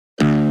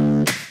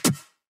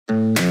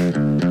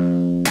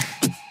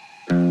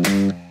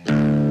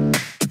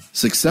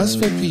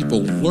Successful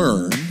people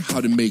learn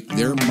how to make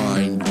their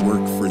mind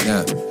work for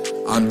them.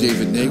 I'm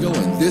David Nagel,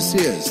 and this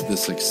is the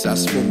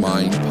Successful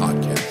Mind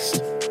Podcast.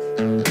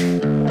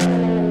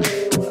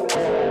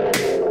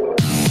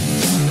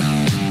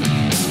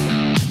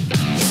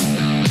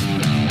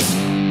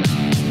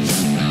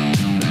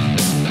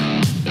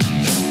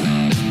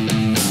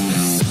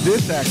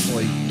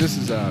 This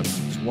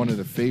is one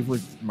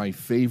of my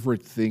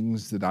favorite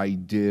things that I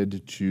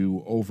did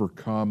to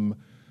overcome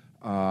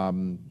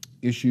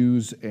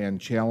issues and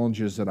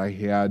challenges that I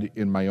had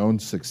in my own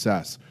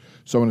success.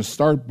 So I'm going to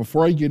start,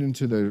 before I get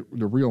into the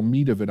real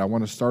meat of it, I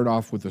want to start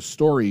off with a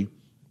story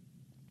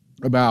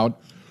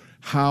about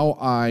how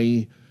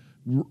I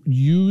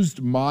used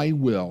my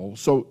will.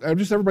 So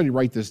just everybody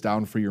write this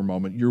down for your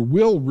moment. Your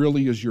will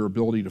really is your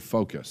ability to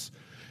focus.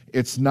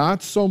 It's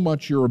not so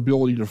much your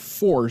ability to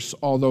force,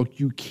 although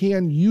you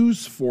can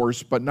use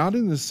force, but not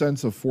in the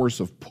sense of force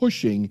of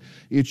pushing.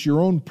 It's your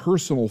own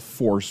personal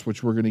force,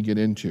 which we're going to get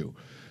into.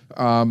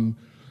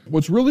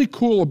 What's really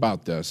cool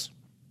about this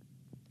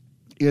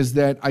is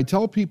that I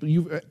tell people,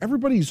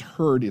 everybody's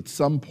heard at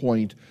some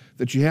point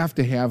that you have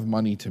to have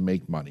money to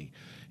make money.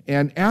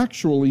 And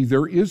actually,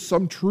 there is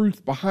some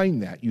truth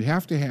behind that. You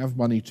have to have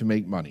money to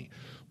make money.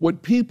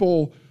 What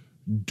people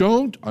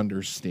don't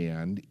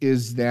understand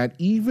is that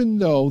even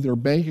though their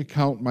bank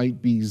account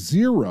might be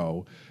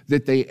zero,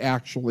 that they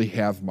actually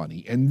have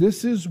money. And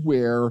this is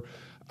where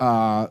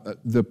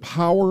the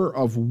power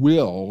of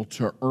will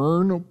to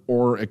earn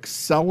or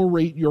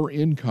accelerate your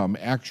income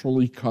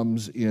actually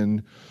comes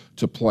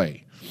into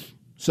play.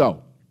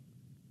 So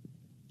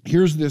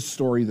here's this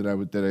story that I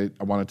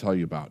want to tell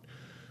you about.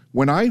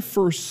 When I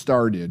first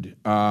started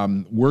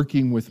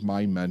working with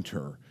my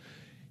mentor,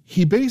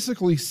 he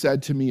basically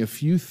said to me a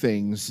few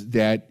things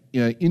that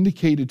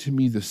indicated to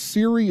me the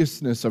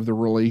seriousness of the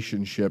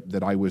relationship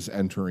that I was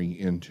entering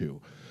into.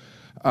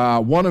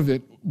 One of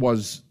it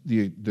was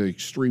the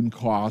extreme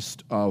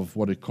cost of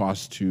what it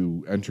cost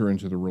to enter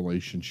into the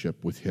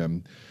relationship with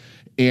him,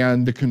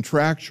 and the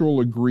contractual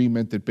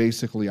agreement that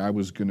basically I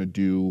was going to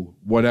do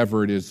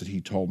whatever it is that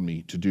he told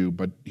me to do,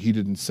 but he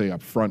didn't say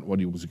up front what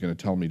he was going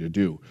to tell me to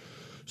do.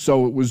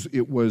 So it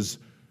was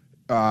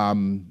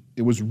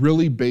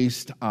really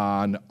based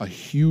on a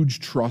huge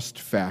trust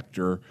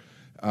factor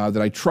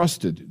that I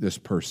trusted this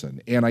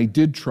person, and I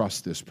did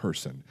trust this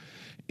person.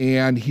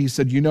 And he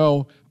said,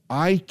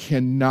 I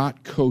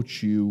cannot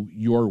coach you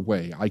your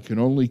way. I can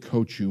only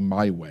coach you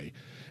my way.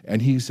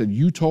 And he said,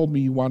 you told me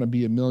you want to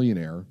be a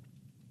millionaire.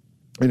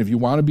 And if you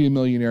want to be a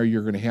millionaire,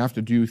 you're going to have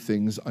to do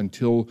things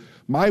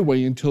my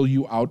way until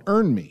you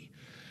out-earn me.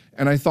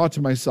 And I thought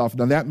to myself,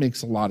 now that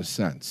makes a lot of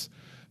sense.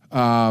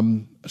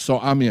 So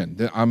I'm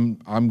in. I'm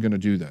going to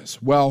do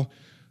this. Well,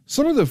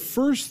 some of the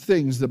first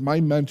things that my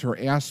mentor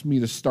asked me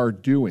to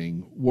start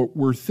doing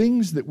were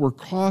things that were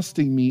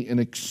costing me an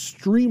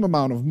extreme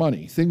amount of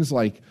money. Things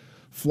like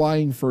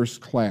flying first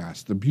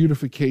class, the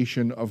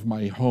beautification of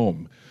my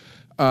home,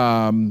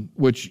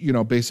 which,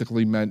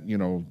 basically meant,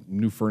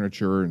 new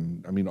furniture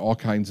and all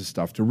kinds of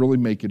stuff to really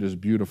make it as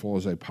beautiful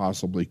as I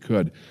possibly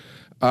could.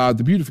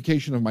 The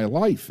beautification of my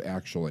life,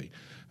 actually.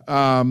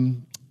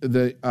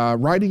 The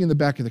riding in the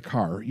back of the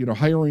car,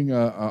 hiring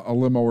a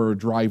limo or a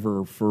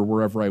driver for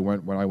wherever I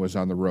went when I was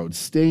on the road,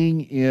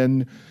 staying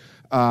in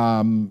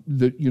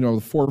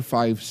the 4 or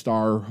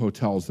 5-star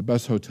hotels, the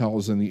best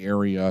hotels in the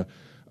area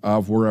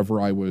of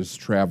wherever I was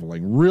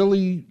traveling,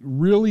 really,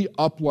 really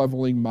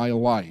up-leveling my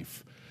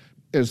life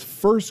as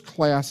first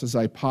class as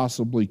I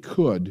possibly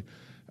could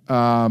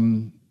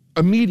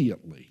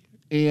immediately,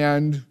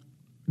 and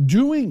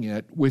doing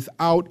it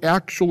without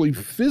actually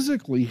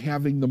physically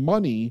having the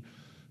money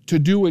to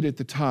do it at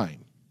the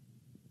time.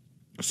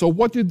 So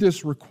what did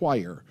this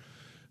require?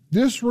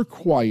 This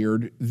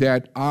required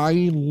that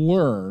I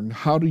learn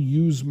how to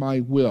use my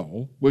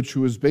will, which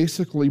was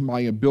basically my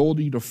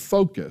ability to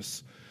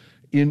focus,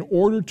 in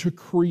order to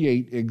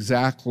create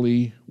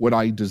exactly what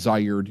I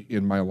desired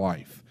in my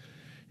life.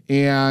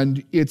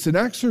 And it's an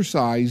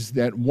exercise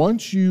that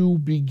once you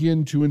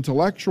begin to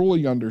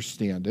intellectually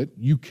understand it,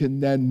 you can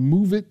then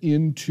move it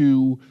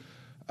into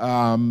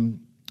the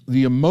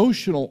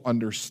emotional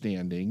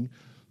understanding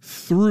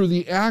through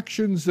the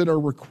actions that are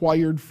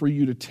required for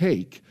you to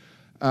take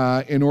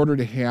in order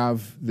to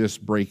have this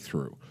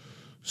breakthrough.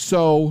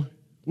 So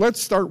let's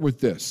start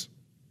with this.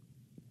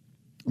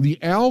 The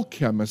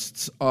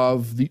alchemists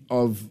of the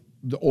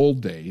old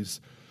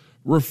days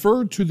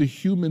referred to the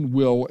human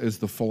will as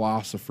the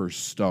philosopher's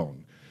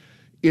stone.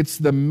 It's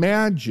the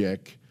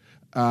magic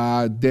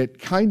that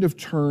kind of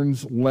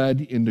turns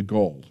lead into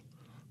gold.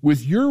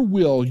 With your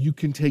will, you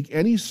can take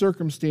any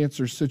circumstance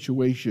or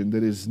situation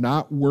that is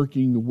not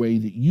working the way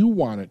that you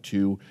want it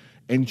to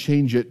and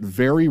change it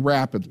very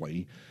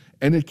rapidly,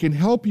 and it can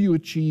help you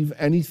achieve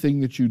anything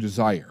that you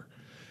desire.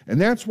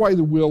 And that's why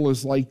the will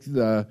is like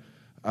the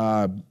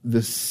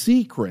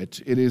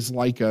secret. It is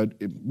like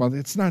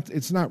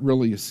it's not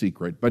really a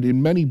secret, but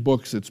in many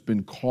books it's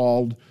been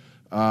called,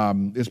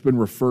 it's been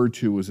referred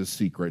to as a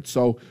secret.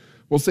 So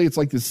we'll say it's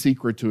like the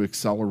secret to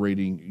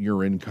accelerating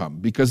your income,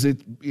 because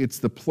it's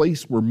the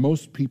place where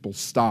most people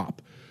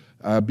stop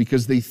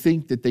because they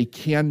think that they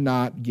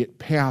cannot get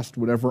past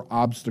whatever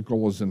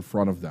obstacle is in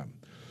front of them.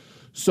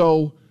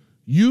 So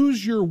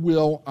use your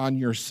will on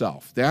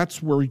yourself.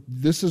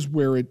 This is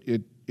where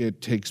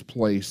it takes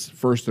place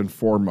first and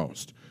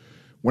foremost.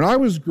 When I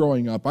was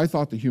growing up, I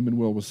thought the human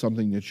will was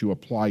something that you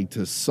applied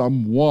to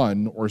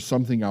someone or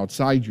something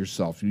outside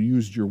yourself. You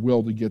used your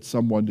will to get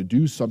someone to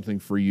do something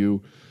for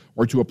you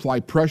or to apply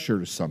pressure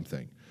to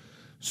something.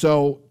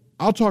 So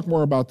I'll talk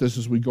more about this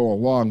as we go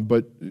along,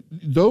 but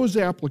those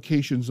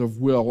applications of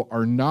will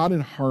are not in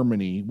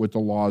harmony with the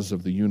laws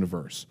of the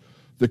universe.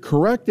 The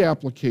correct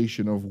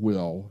application of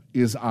will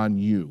is on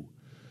you.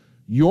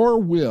 Your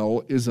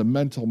will is a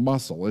mental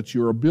muscle. It's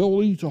your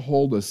ability to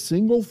hold a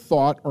single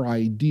thought or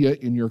idea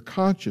in your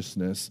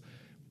consciousness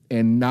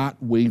and not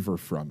waver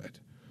from it.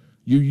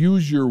 You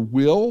use your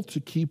will to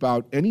keep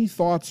out any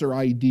thoughts or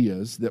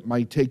ideas that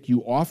might take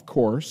you off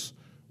course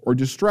or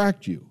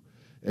distract you.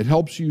 It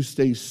helps you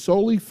stay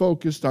solely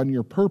focused on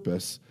your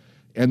purpose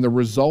and the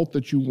result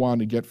that you want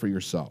to get for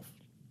yourself.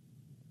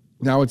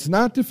 Now, it's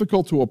not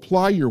difficult to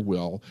apply your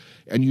will,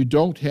 and you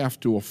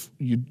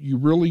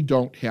really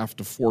don't have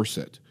to force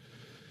it.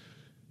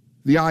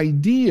 The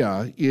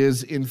idea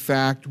is, in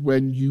fact,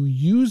 when you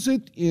use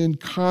it in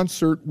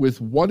concert with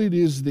what it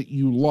is that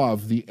you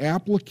love, the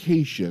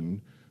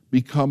application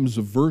becomes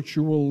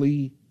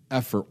virtually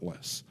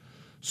effortless.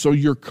 So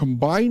you're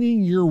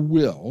combining your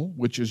will,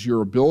 which is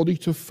your ability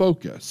to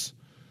focus,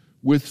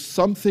 with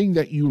something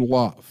that you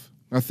love.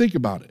 Now think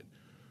about it.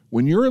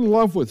 When you're in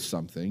love with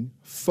something,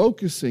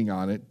 focusing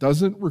on it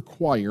doesn't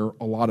require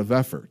a lot of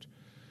effort.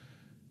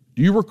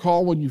 Do you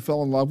recall when you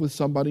fell in love with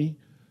somebody?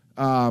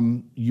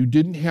 You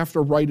didn't have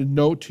to write a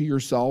note to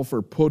yourself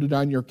or put it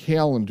on your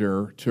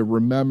calendar to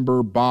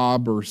remember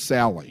Bob or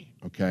Sally,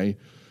 okay?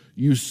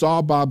 You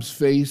saw Bob's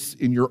face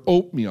in your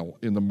oatmeal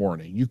in the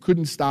morning. You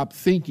couldn't stop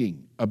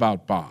thinking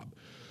about Bob.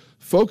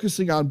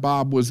 Focusing on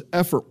Bob was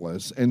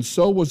effortless, and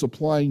so was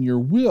applying your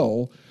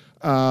will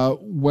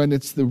when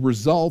it's the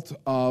result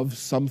of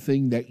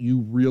something that you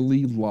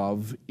really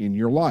love in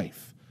your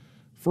life.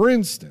 For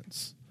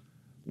instance,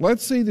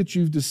 let's say that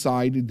you've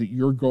decided that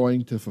you're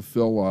going to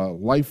fulfill a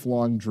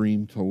lifelong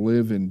dream to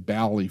live in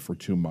Bali for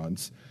 2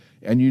 months,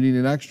 and you need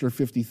an extra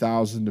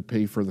 $50,000 to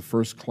pay for the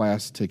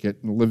first-class ticket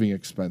and living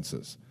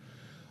expenses.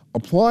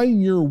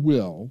 Applying your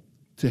will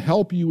to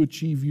help you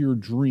achieve your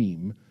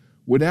dream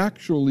would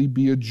actually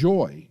be a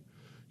joy.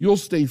 You'll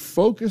stay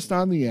focused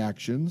on the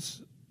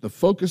actions,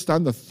 focused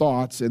on the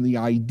thoughts and the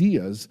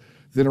ideas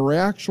that are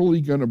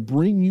actually going to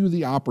bring you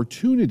the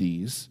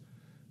opportunities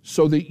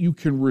so that you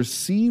can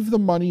receive the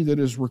money that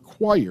is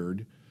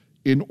required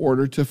in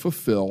order to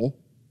fulfill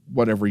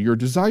whatever your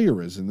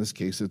desire is. In this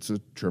case, it's a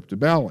trip to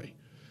Bali.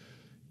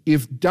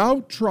 If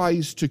doubt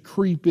tries to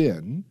creep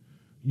in,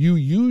 you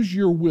use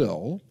your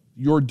will,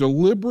 your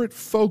deliberate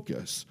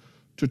focus,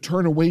 to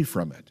turn away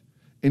from it.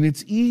 And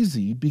it's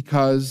easy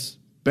because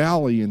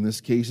Bali, in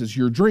this case, is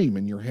your dream,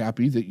 and you're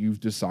happy that you've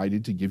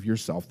decided to give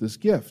yourself this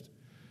gift.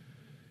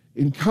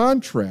 In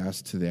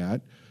contrast to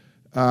that,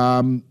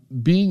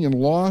 being in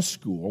law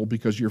school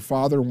because your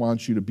father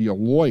wants you to be a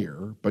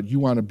lawyer, but you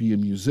want to be a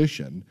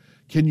musician,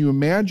 can you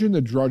imagine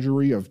the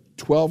drudgery of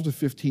 12 to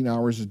 15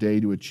 hours a day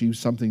to achieve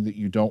something that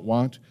you don't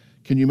want?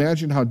 Can you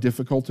imagine how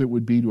difficult it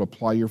would be to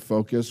apply your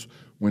focus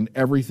when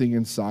everything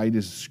inside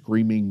is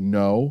screaming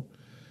no?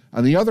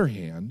 On the other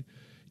hand,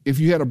 if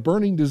you had a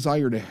burning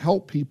desire to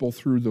help people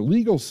through the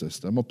legal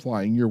system,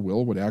 applying your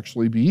will would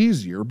actually be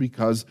easier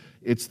because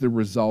it's the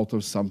result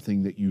of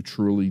something that you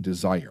truly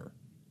desire.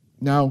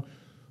 Now,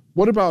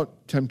 what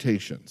about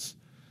temptations?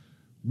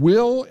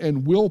 Will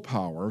and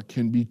willpower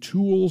can be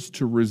tools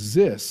to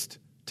resist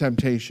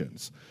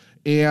temptations.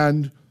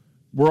 And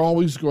we're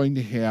always going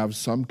to have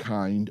some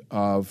kind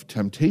of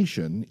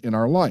temptation in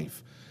our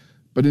life.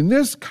 But in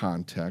this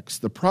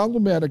context, the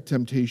problematic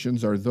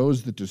temptations are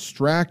those that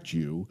distract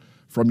you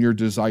from your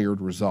desired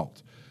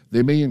result.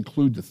 They may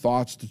include the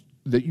thoughts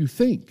that you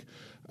think,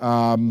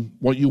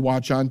 what you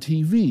watch on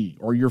TV,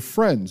 or your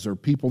friends or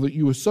people that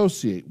you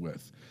associate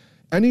with.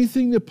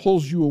 Anything that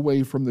pulls you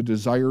away from the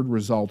desired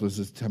result is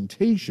a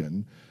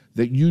temptation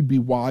that you'd be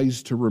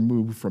wise to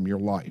remove from your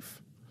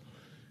life.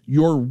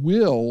 Your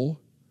will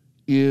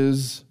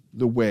is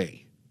the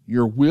way.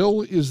 Your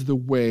will is the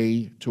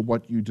way to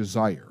what you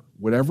desire.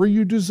 Whatever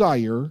you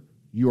desire,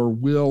 your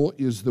will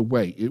is the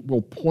way. It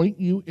will point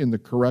you in the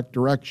correct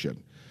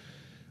direction.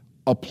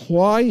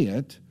 Apply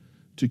it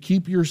to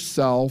keep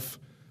yourself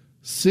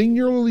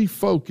singularly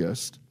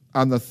focused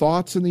on the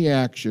thoughts and the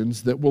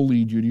actions that will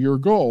lead you to your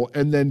goal.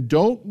 And then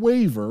don't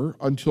waver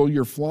until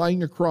you're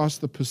flying across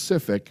the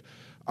Pacific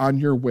on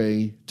your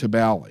way to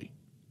Bali.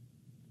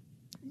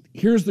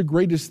 Here's the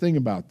greatest thing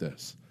about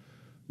this.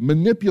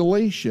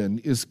 Manipulation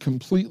is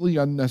completely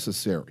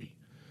unnecessary.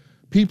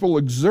 People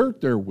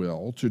exert their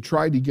will to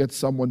try to get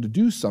someone to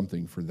do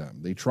something for them.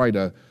 They try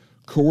to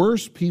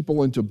coerce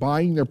people into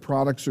buying their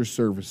products or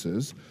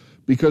services,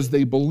 because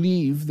they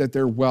believe that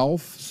their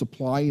wealth,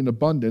 supply, and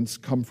abundance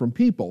come from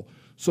people.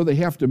 So they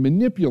have to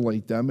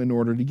manipulate them in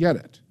order to get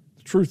it.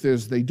 The truth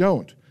is they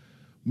don't.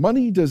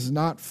 Money does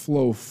not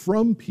flow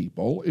from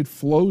people. It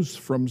flows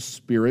from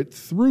spirit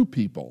through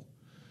people.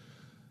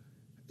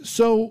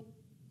 So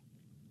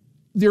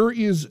there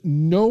is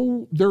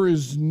no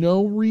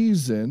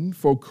reason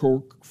for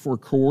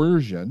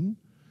coercion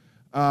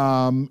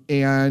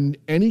and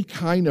any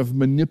kind of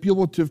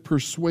manipulative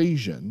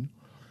persuasion,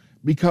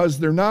 because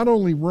they're not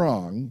only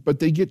wrong, but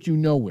they get you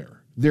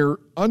nowhere. They're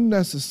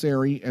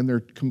unnecessary and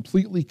they're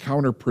completely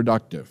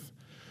counterproductive.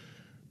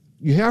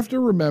 You have to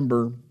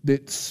remember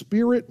that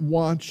spirit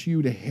wants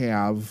you to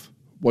have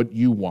what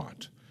you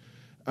want.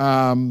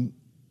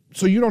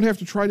 So you don't have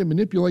to try to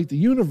manipulate the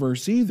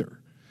universe either.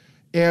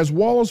 As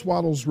Wallace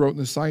Wattles wrote in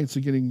The Science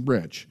of Getting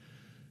Rich,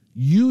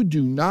 you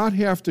do not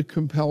have to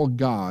compel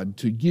God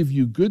to give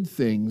you good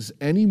things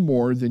any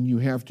more than you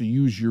have to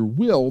use your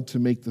will to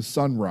make the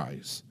sun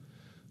rise.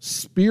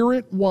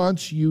 Spirit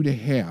wants you to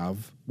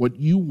have what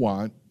you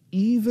want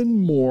even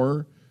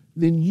more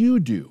than you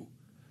do.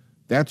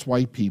 That's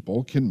why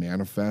people can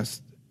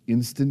manifest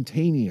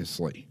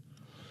instantaneously.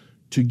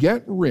 To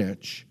get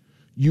rich,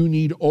 you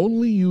need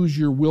only use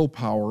your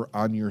willpower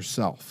on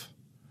yourself.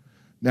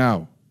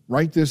 Now,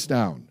 write this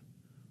down.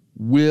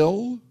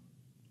 Will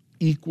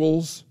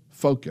equals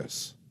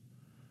focus.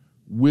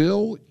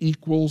 Will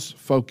equals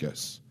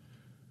focus.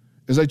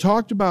 As I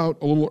talked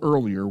about a little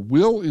earlier,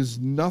 will is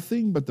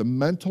nothing but the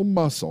mental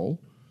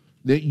muscle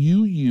that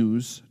you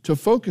use to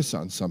focus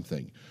on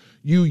something.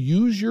 You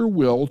use your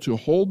will to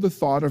hold the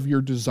thought of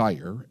your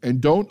desire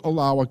and don't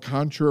allow a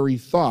contrary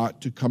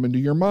thought to come into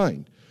your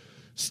mind.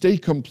 Stay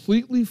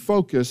completely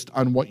focused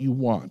on what you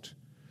want.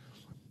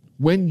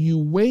 When you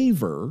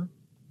waver,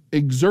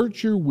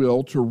 exert your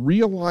will to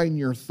realign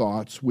your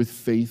thoughts with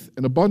faith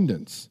and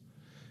abundance.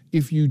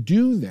 If you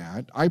do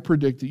that, I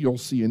predict that you'll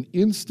see an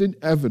instant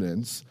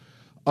evidence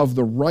of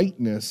the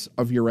rightness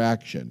of your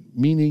action,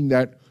 meaning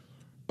that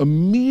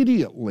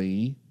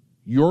immediately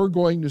you're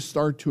going to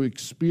start to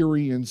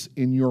experience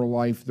in your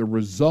life the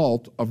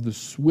result of the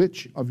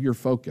switch of your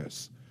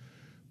focus.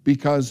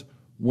 Because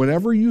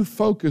whatever you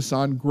focus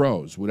on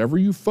grows. Whatever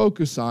you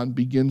focus on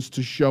begins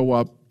to show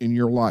up in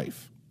your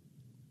life.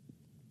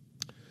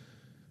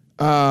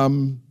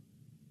 I'll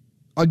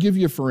give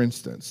you, for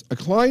instance, a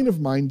client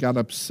of mine got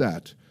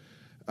upset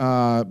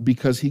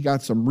because he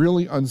got some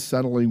really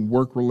unsettling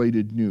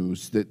work-related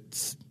news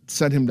that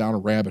sent him down a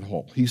rabbit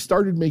hole. He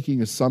started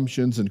making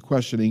assumptions and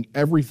questioning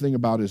everything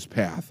about his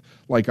path,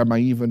 like, am I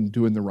even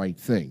doing the right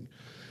thing?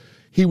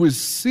 He was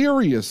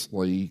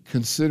seriously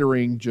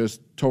considering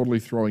just totally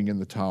throwing in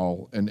the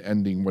towel and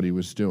ending what he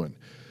was doing.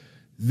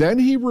 Then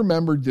he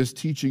remembered this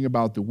teaching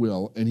about the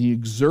will, and he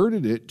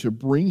exerted it to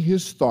bring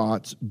his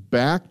thoughts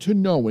back to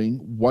knowing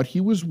what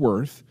he was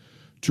worth,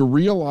 to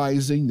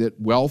realizing that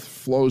wealth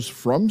flows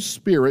from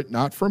spirit,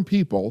 not from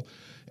people,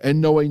 and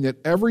knowing that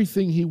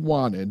everything he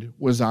wanted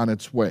was on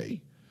its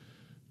way.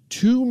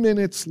 2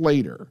 minutes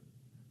later,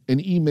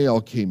 an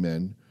email came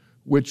in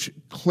which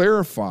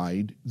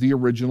clarified the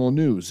original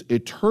news.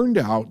 It turned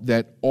out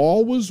that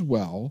all was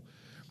well,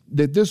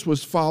 that this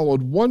was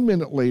followed 1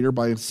 minute later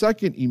by a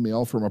second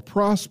email from a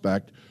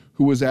prospect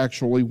who was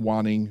actually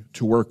wanting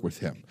to work with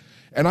him.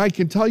 And I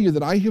can tell you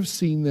that I have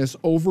seen this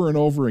over and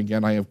over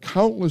again. I have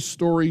countless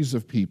stories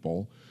of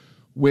people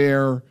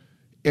where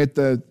at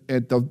the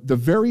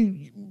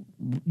very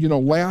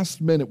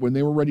last minute when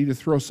they were ready to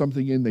throw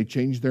something in, they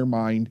changed their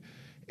mind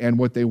and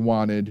what they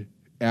wanted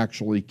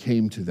actually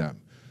came to them.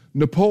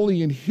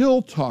 Napoleon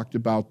Hill talked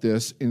about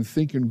this in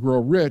Think and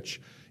Grow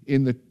Rich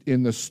in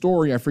the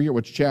story. I forget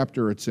which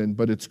chapter it's in,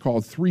 but it's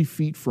called 3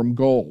 Feet from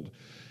Gold.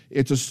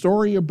 It's a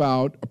story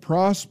about a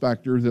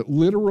prospector that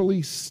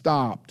literally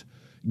stopped,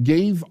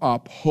 gave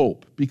up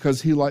hope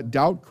because he let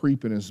doubt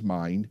creep in his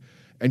mind,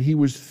 and he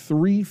was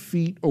 3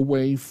 feet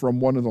away from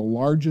one of the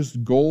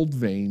largest gold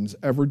veins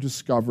ever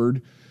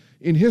discovered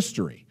in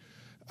history.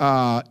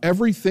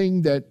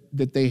 Everything that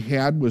they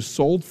had was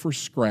sold for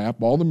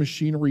scrap. All the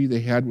machinery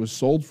they had was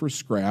sold for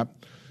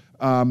scrap.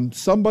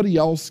 Somebody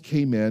else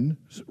came in,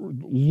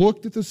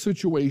 looked at the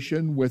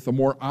situation with a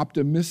more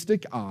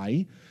optimistic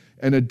eye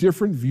and a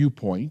different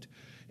viewpoint,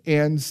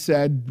 and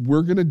said,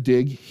 we're going to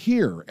dig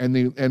here.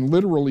 And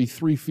literally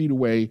 3 feet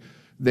away,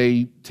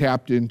 they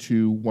tapped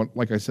into,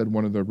 like I said,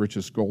 one of the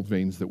richest gold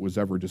veins that was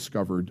ever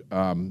discovered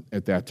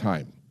at that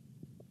time.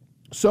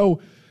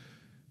 So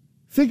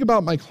think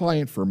about my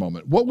client for a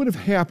moment. What would have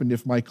happened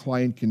if my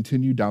client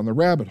continued down the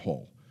rabbit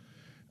hole?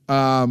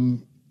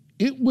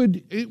 It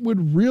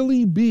would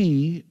really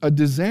be a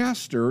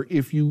disaster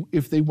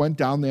if they went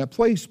down that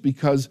place,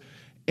 because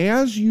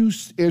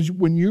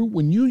when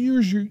you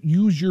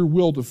use your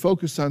will to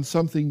focus on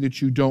something that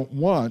you don't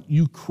want,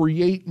 you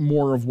create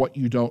more of what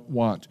you don't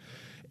want.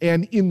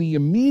 And in the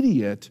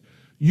immediate,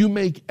 you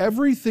make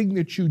everything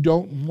that you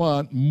don't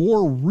want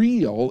more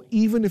real,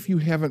 even if you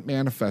haven't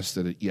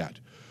manifested it yet.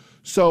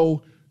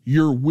 So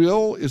Your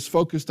will is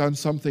focused on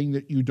something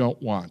that you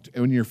don't want.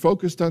 And when you're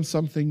focused on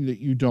something that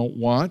you don't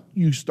want,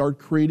 you start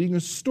creating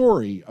a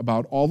story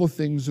about all the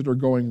things that are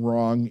going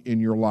wrong in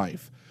your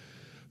life.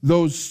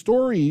 Those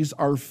stories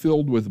are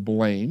filled with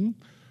blame.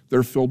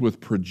 They're filled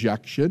with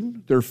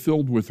projection. They're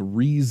filled with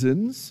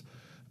reasons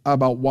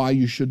about why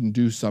you shouldn't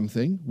do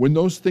something. When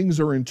those things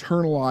are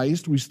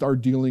internalized, we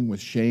start dealing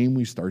with shame.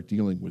 We start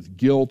dealing with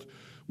guilt.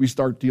 We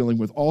start dealing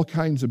with all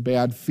kinds of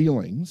bad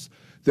feelings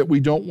that we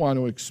don't want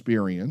to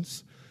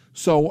experience.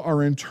 So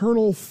our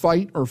internal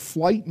fight or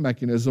flight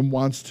mechanism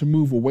wants to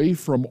move away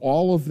from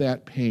all of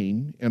that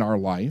pain in our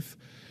life.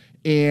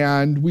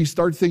 And we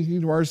start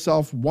thinking to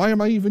ourselves, why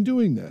am I even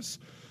doing this?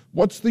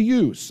 What's the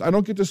use? I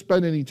don't get to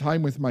spend any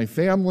time with my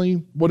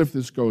family. What if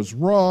this goes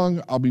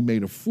wrong? I'll be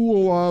made a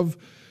fool of.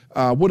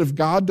 What if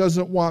God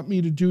doesn't want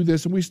me to do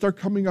this? And we start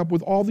coming up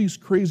with all these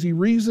crazy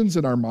reasons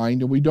in our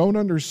mind, and we don't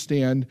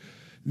understand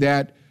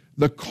that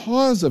the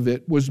cause of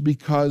it was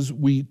because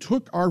we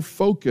took our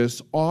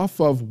focus off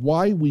of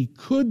why we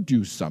could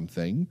do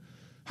something,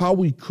 how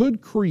we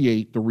could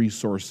create the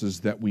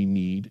resources that we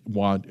need,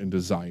 want, and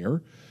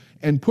desire,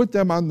 and put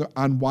them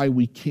on why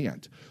we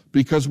can't,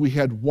 because we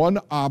had one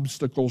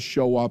obstacle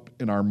show up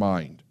in our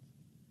mind.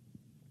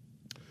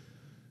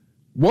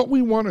 What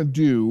we want to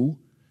do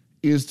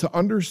is to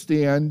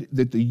understand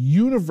that the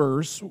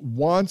universe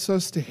wants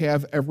us to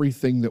have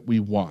everything that we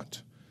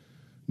want.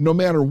 No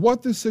matter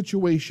what the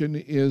situation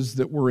is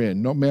that we're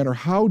in, no matter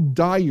how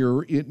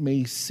dire it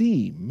may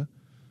seem,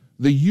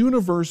 the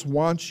universe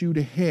wants you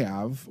to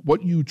have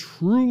what you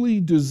truly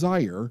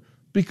desire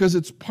because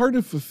it's part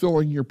of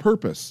fulfilling your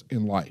purpose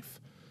in life.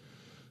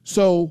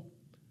 So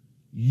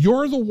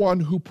you're the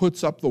one who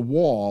puts up the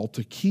wall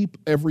to keep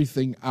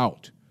everything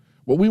out.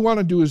 What we want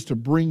to do is to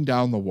bring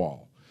down the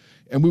wall.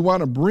 And we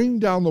want to bring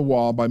down the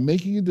wall by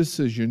making a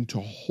decision to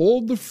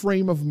hold the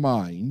frame of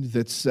mind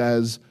that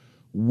says,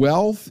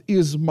 wealth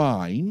is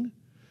mine.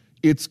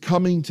 It's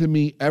coming to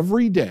me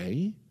every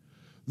day.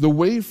 The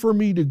way for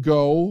me to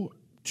go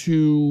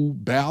to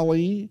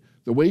Bali,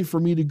 the way for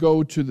me to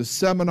go to the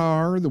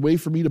seminar, the way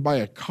for me to buy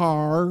a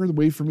car, the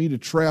way for me to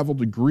travel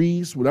to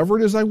Greece, whatever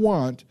it is I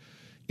want,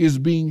 is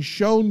being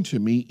shown to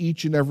me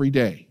each and every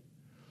day.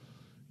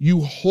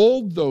 You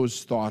hold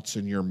those thoughts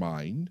in your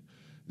mind,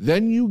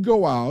 then you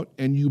go out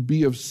and you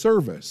be of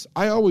service.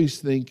 I always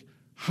think,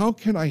 how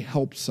can I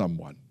help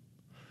someone?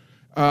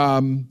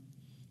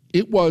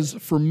 It was,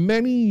 for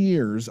many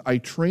years, I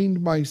trained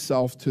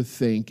myself to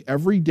think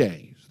every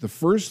day. The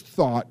first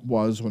thought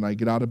was, when I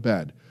get out of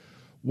bed,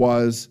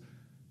 was,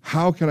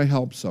 how can I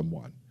help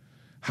someone?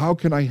 How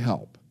can I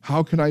help?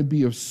 How can I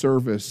be of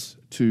service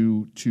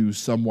to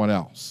someone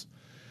else?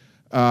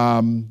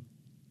 And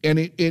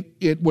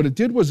what it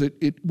did was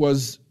it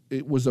was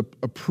a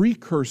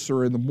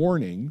precursor in the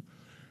morning.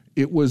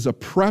 It was a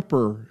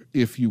prepper,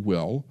 if you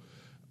will,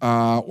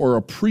 or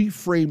a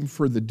pre-frame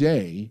for the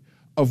day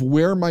of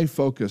where my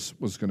focus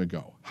was going to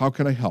go. How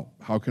can I help?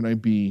 How can I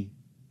be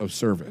of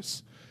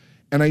service?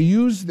 And I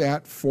used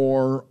that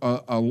for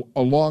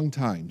a long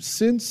time.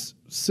 Since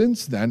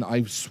then,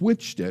 I've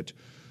switched it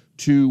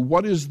to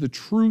what is the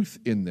truth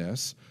in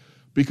this,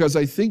 because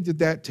I think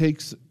that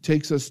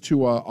takes us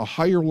to a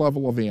higher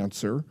level of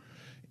answer,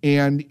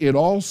 and it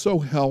also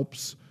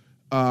helps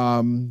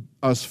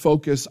us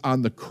focus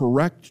on the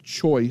correct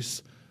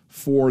choice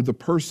for the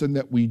person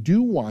that we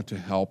do want to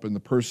help and the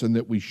person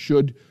that we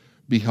should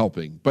be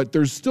helping. But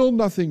there's still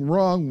nothing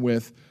wrong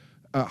with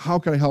how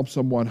can I help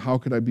someone, how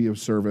can I be of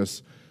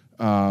service,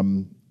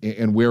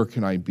 and where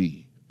can I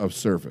be of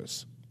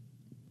service.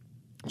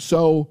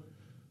 So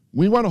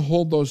we want to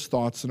hold those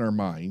thoughts in our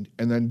mind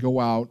and then go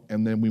out,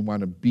 and then we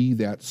want to be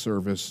that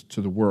service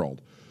to the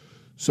world.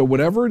 So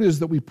whatever it is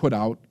that we put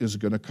out is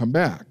going to come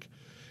back.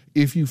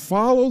 If you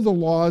follow the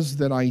laws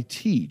that I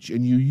teach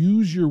and you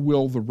use your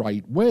will the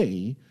right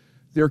way,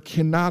 there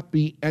cannot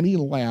be any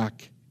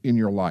lack in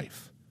your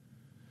life.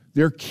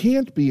 There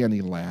can't be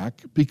any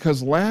lack,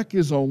 because lack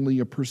is only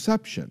a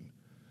perception.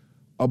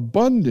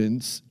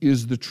 Abundance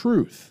is the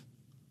truth.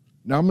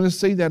 Now I'm going to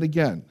say that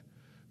again.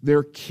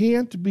 There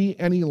can't be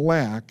any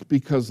lack,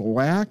 because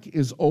lack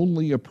is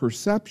only a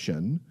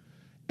perception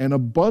and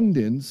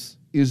abundance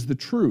is the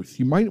truth.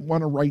 You might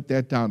want to write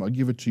that down. I'll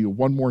give it to you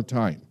one more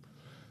time.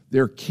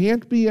 There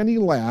can't be any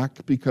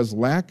lack, because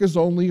lack is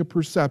only a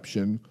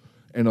perception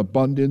and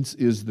abundance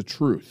is the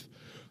truth.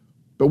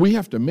 But we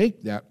have to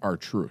make that our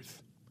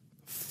truth.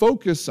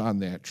 Focus on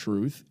that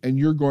truth, and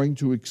you're going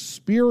to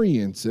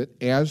experience it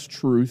as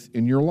truth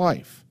in your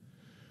life.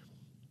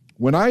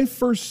 When I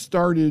first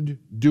started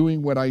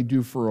doing what I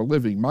do for a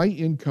living, my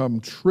income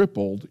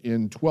tripled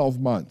in 12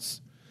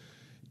 months.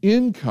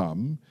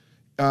 Income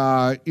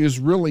is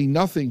really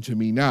nothing to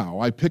me now.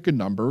 I pick a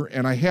number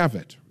and I have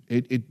it.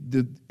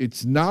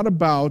 It's never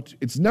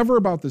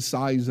about the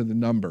size of the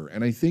number.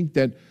 And I think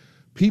that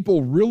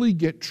people really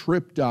get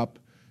tripped up,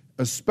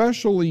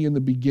 especially in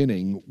the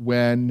beginning,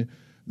 when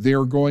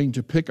they're going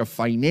to pick a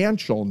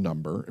financial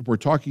number. If we're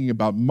talking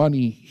about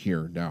money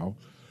here now,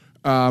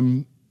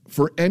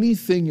 for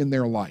anything in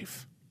their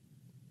life.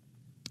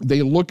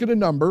 They look at a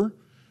number,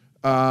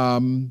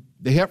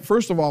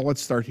 First of all,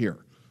 let's start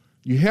here.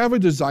 You have a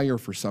desire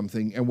for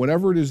something, and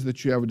whatever it is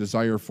that you have a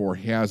desire for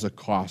has a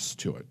cost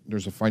to it.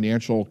 There's a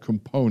financial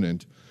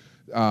component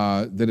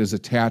that is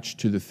attached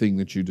to the thing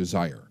that you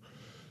desire.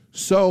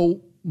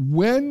 So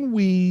when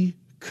we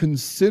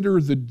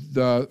consider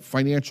the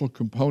financial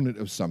component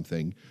of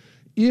something,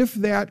 if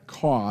that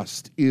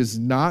cost is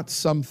not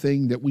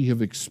something that we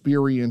have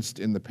experienced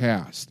in the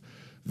past,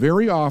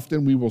 very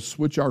often we will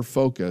switch our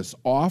focus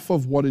off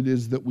of what it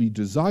is that we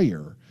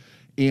desire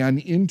and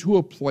into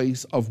a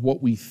place of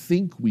what we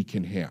think we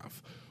can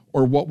have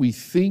or what we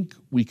think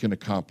we can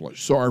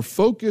accomplish. So our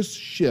focus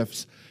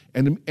shifts,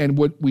 and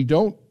what we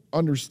don't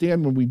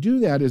understand when we do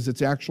that is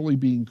it's actually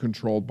being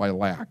controlled by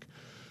lack.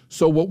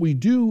 So what we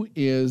do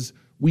is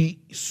we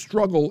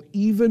struggle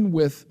even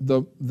with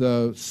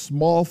the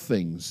small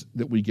things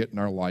that we get in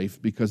our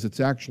life because it's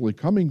actually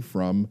coming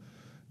from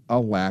a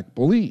lack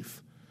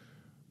belief.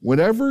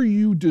 Whatever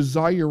you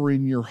desire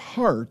in your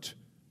heart,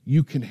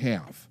 you can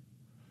have.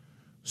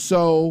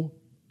 So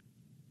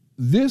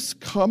this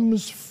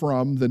comes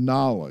from the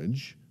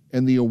knowledge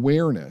and the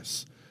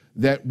awareness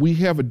that we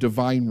have a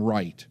divine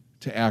right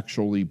to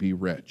actually be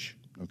rich,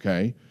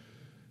 okay?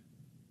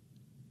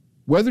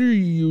 Whether you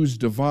use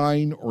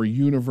divine or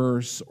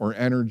universe or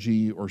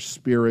energy or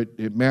spirit,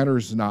 it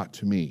matters not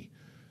to me.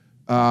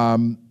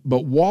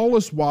 But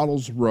Wallace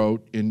Wattles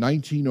wrote in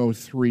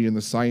 1903 in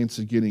The Science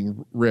of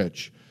Getting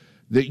Rich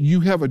that you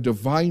have a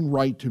divine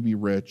right to be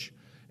rich,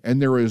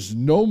 and there is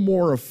no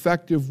more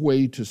effective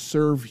way to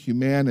serve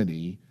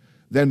humanity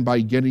than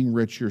by getting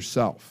rich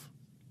yourself.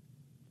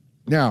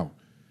 Now,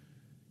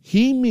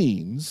 he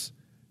means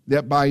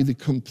that by the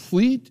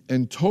complete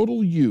and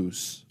total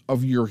use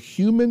of your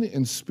human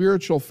and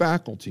spiritual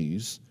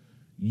faculties,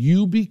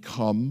 you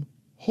become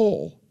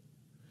whole.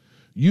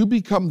 You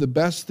become the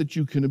best that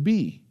you can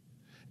be.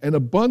 And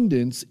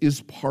abundance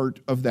is part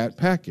of that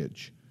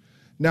package.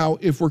 Now,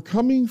 if we're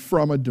coming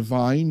from a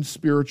divine,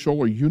 spiritual,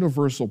 or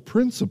universal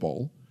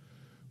principle,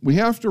 we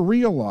have to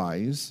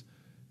realize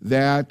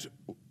that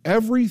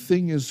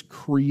everything is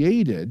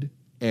created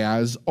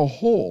as a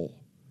whole.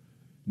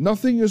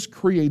 Nothing is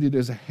created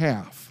as a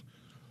half.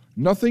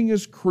 Nothing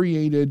is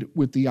created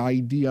with the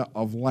idea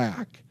of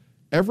lack.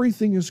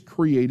 Everything is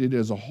created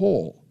as a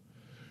whole.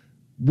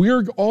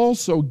 We're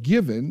also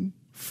given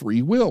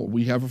free will.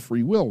 We have a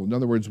free will. In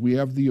other words, we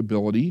have the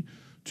ability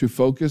to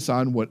focus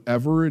on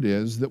whatever it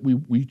is that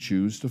we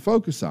choose to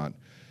focus on,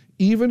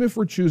 even if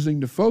we're choosing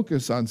to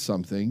focus on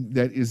something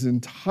that is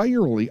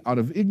entirely out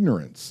of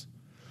ignorance.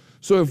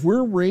 So if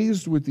we're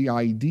raised with the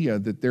idea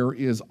that there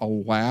is a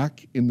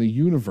lack in the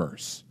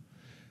universe,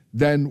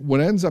 then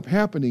what ends up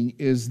happening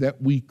is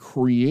that we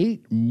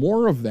create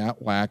more of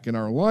that lack in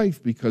our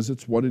life because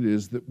it's what it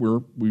is that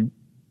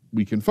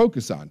we can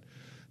focus on.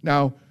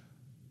 Now,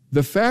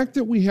 the fact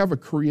that we have a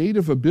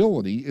creative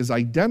ability is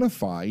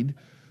identified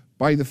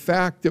by the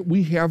fact that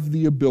we have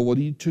the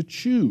ability to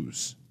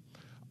choose.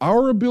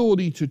 Our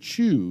ability to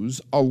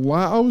choose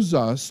allows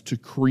us to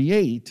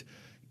create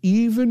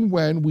even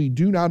when we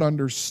do not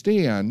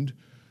understand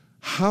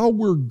how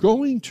we're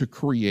going to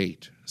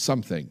create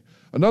something.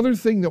 Another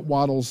thing that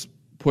Wattles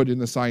put in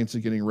The Science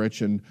of Getting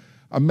Rich, and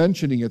I'm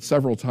mentioning it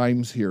several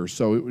times here,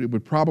 so it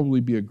would probably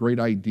be a great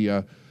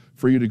idea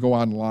for you to go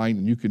online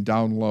and you can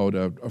download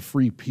a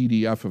free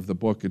PDF of the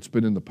book. It's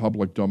been in the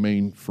public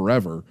domain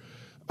forever,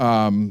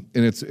 and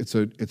it's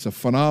a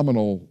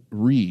phenomenal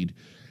read.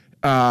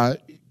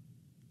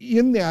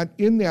 In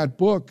that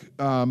book,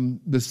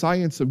 The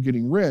Science of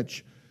Getting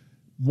Rich,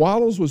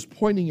 Wattles was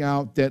pointing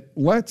out that,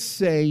 let's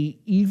say,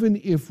 even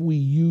if we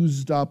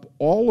used up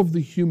all of the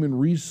human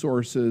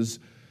resources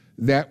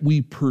that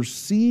we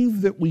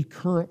perceive that we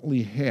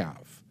currently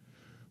have,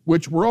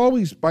 which we're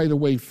always, by the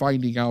way,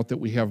 finding out that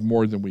we have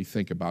more than we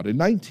think about. In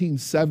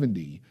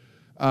 1970,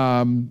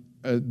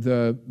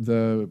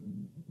 the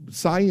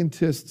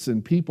scientists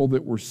and people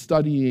that were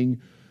studying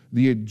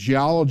the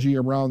geology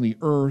around the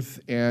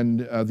Earth and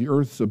the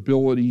Earth's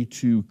ability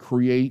to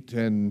create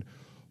and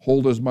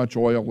hold as much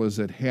oil as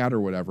it had or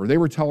whatever. They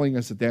were telling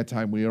us at that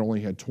time we only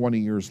had 20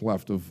 years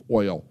left of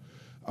oil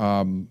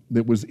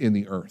that was in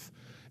the earth.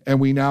 And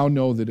we now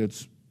know that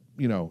it's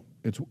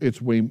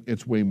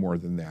way more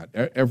than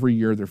that. Every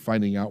year they're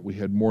finding out we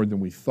had more than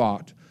we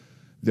thought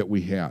that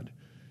we had.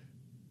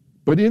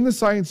 But in The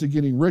Science of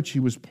Getting Rich,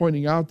 he was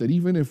pointing out that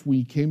even if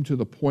we came to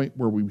the point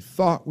where we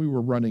thought we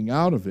were running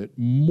out of it,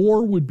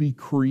 more would be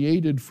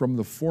created from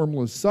the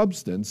formless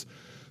substance,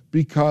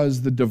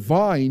 because the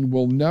divine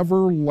will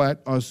never let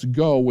us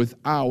go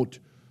without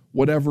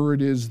whatever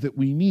it is that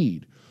we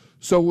need.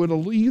 So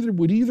would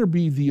either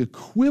be the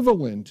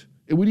equivalent,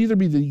 it would either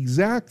be the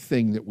exact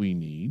thing that we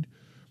need,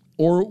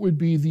 or it would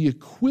be the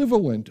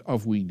equivalent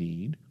of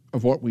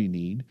what we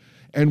need,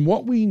 and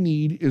what we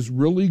need is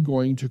really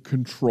going to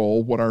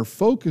control what our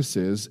focus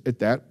is at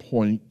that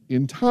point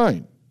in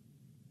time.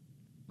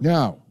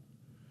 Now,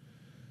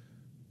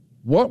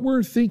 what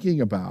we're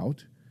thinking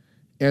about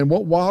and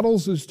what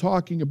Wattles is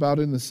talking about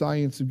in The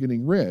Science of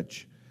Getting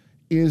Rich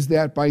is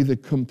that by the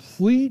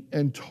complete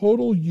and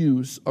total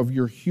use of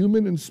your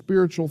human and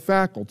spiritual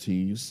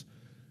faculties,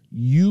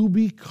 you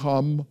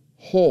become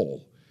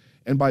whole.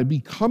 And by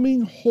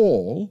becoming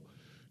whole,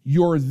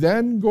 you're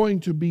then going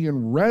to be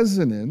in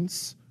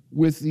resonance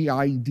with the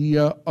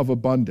idea of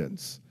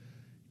abundance.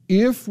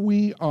 If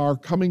we are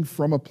coming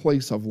from a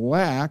place of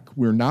lack,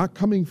 we're not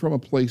coming from a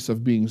place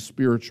of being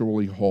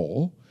spiritually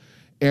whole,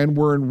 and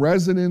we're in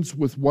resonance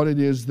with what it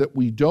is that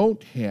we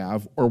don't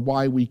have or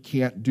why we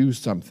can't do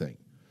something.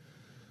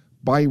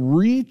 By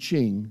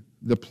reaching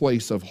the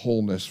place of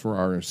wholeness for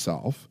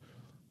ourselves,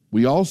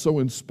 we also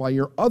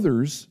inspire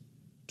others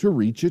to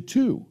reach it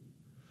too.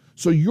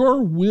 So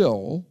your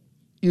will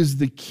is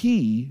the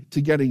key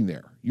to getting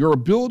there. Your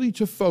ability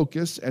to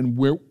focus and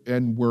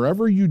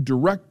wherever you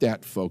direct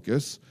that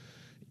focus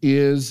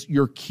is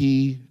your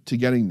key to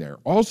getting there.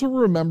 Also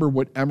remember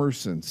what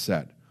Emerson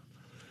said.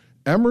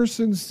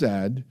 Emerson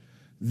said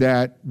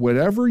that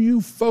whatever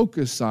you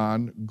focus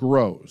on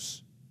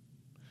grows.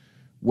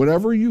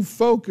 Whatever you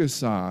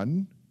focus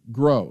on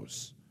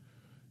grows.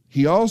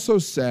 He also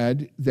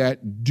said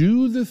that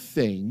do the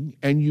thing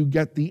and you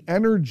get the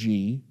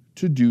energy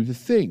to do the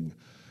thing.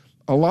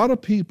 A lot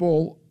of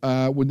people,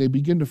 when they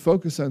begin to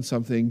focus on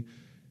something,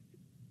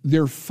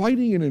 they're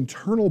fighting an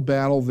internal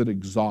battle that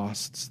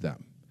exhausts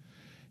them.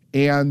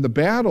 And the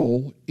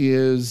battle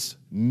is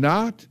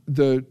not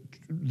the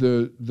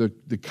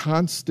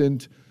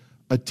constant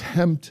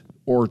attempt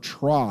or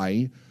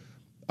try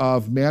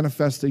of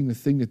manifesting the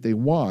thing that they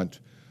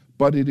want,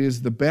 but it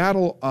is the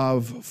battle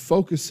of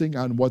focusing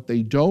on what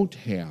they don't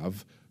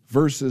have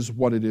versus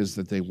what it is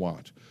that they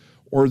want.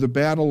 Or the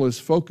battle is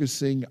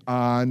focusing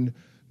on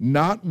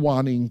not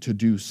wanting to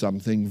do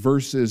something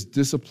versus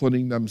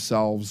disciplining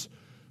themselves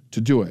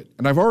to do it.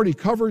 And I've already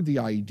covered the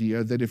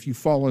idea that if you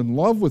fall in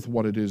love with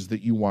what it is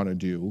that you want to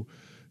do,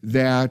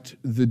 that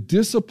the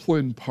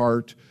discipline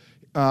part,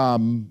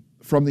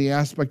 from the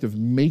aspect of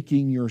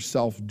making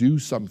yourself do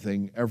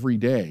something every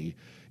day,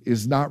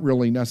 is not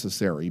really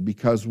necessary,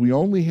 because we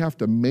only have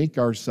to make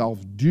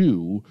ourselves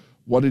do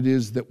what it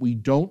is that we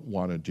don't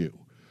want to do.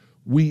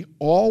 We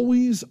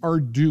always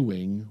are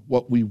doing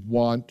what we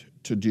want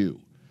to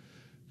do.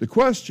 The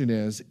question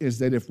is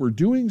that if we're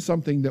doing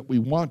something that we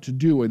want to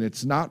do and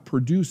it's not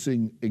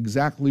producing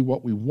exactly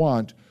what we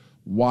want,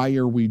 why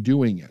are we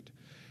doing it?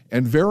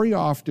 And very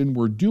often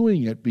we're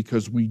doing it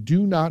because we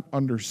do not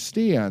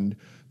understand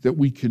that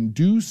we can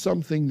do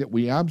something that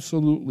we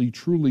absolutely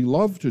truly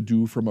love to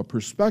do from a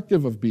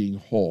perspective of being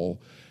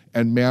whole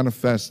and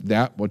manifest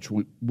that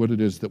what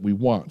it is that we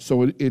want.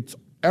 So it's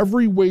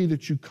every way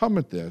that you come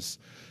at this,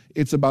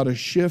 it's about a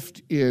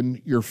shift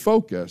in your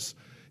focus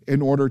in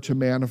order to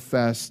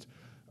manifest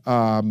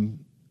and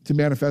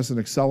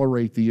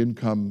accelerate the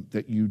income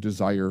that you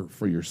desire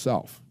for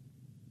yourself.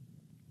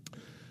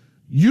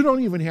 You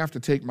don't even have to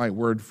take my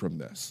word from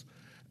this.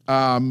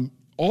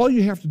 All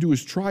you have to do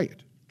is try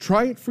it.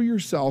 Try it for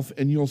yourself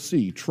and you'll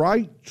see.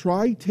 Try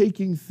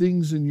taking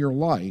things in your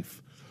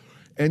life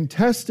and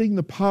testing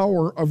the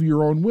power of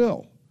your own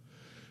will.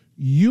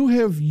 You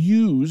have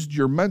used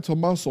your mental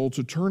muscle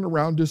to turn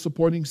around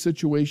disappointing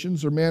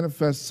situations or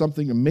manifest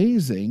something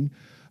amazing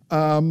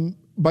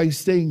by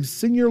staying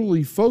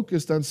singularly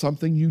focused on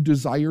something you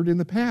desired in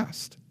the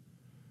past.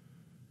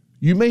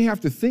 You may have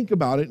to think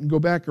about it and go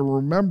back and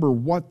remember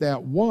what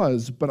that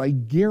was, but I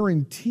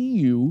guarantee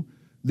you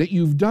that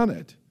you've done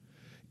it.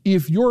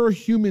 If you're a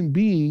human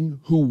being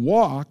who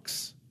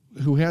walks,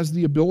 who has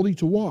the ability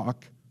to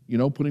walk,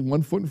 putting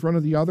one foot in front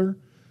of the other,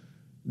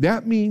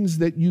 that means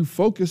that you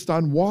focused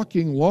on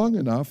walking long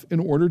enough in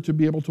order to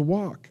be able to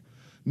walk.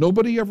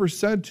 Nobody ever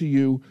said to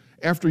you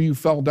after you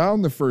fell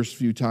down the first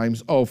few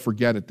times, oh,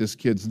 forget it, this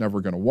kid's never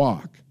going to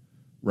walk,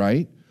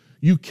 right?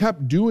 You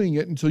kept doing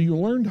it until you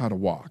learned how to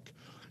walk.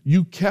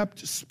 You kept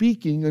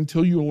speaking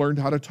until you learned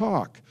how to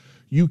talk.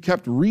 You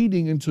kept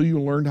reading until you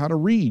learned how to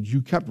read.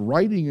 You kept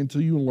writing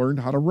until you learned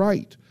how to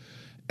write.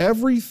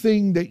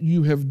 Everything that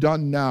you have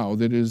done now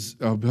that is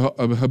a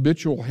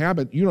habitual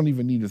habit you don't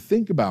even need to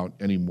think about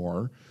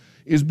anymore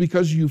is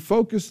because you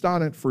focused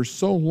on it for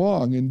so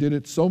long and did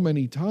it so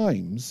many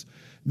times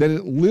that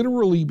it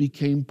literally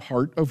became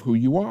part of who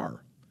you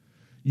are.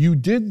 You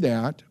did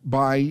that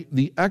by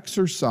the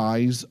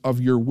exercise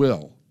of your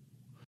will.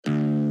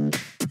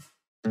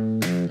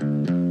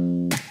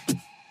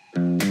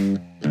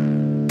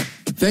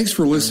 Thanks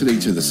for listening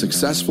to the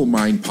Successful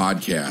Mind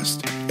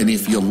podcast. And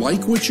if you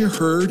like what you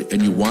heard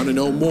and you want to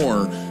know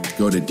more,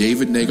 go to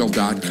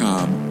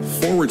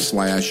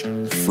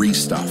davidnagel.com/free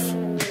stuff.